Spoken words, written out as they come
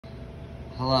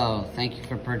Hello, thank you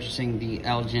for purchasing the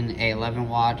Elgin A11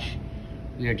 watch.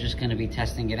 We are just going to be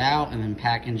testing it out and then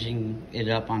packaging it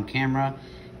up on camera.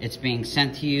 It's being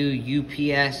sent to you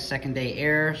UPS second day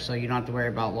air, so you don't have to worry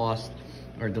about lost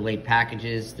or delayed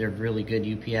packages. They're really good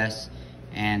UPS,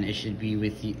 and it should be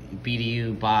to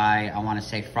you by, I want to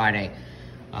say Friday,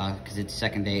 because it's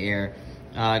second day air.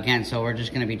 Again, so we're just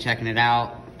going to be checking it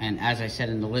out, and as I said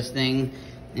in the listing,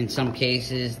 in some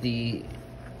cases the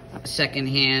second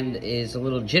hand is a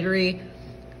little jittery,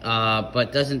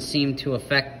 but doesn't seem to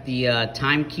affect the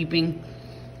timekeeping,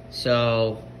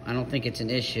 so I don't think it's an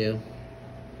issue.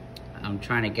 I'm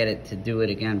trying to get it to do it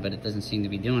again, but it doesn't seem to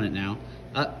be doing it now.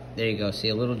 There you go, see,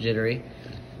 a little jittery.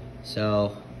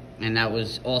 So, and that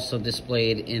was also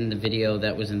displayed in the video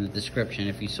that was in the description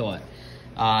if you saw it.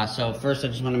 So first I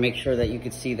just want to make sure that you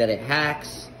can see that it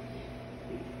hacks.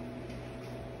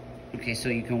 Okay, so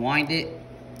you can wind it.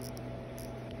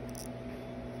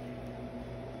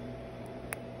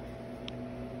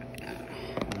 I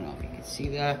don't know if you can see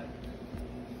that.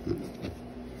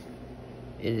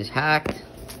 It is hacked.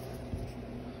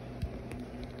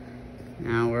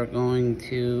 Now we're going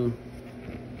to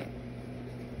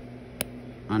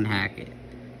unhack it.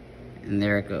 And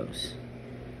there it goes.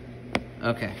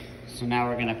 Okay, so now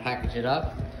we're gonna package it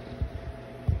up.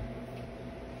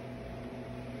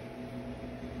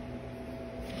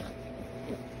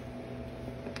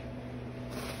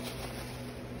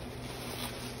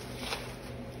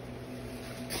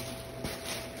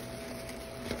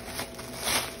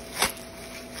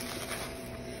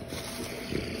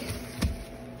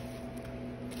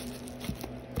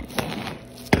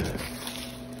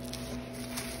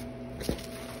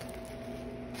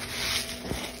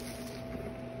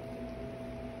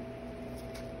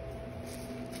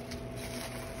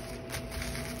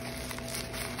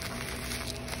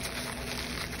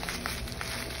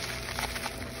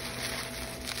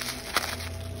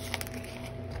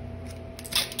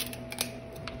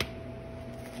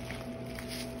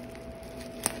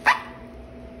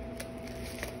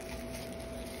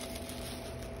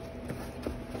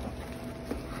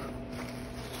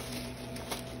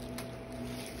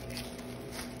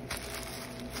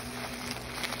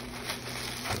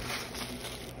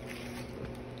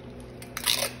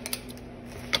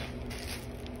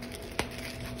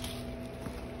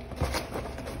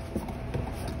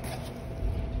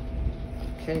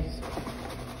 Okay,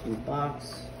 in the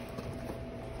box.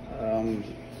 You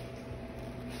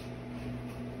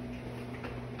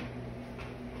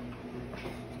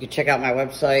can check out my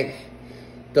website,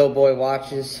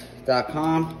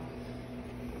 doughboywatches.com.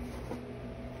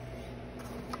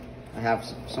 I have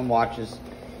some watches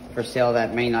for sale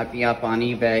that may not be up on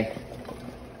eBay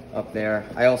up there.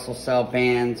 I also sell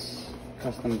bands,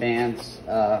 custom bands,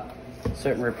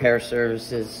 certain repair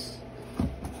services.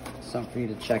 Something for you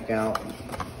to check out.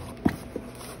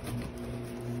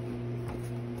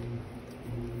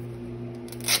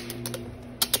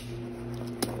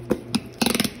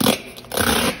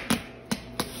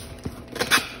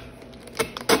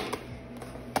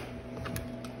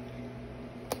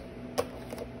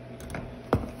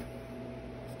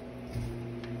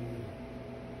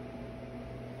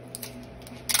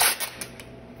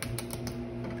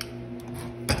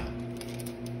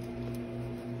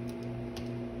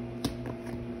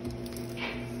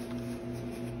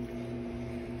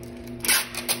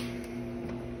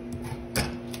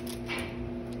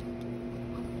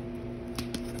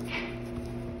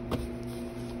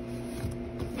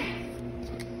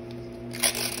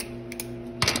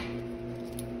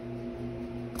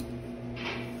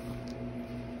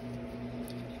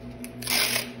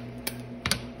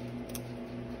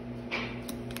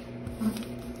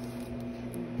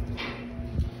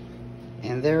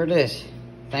 And there it is.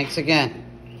 Thanks again.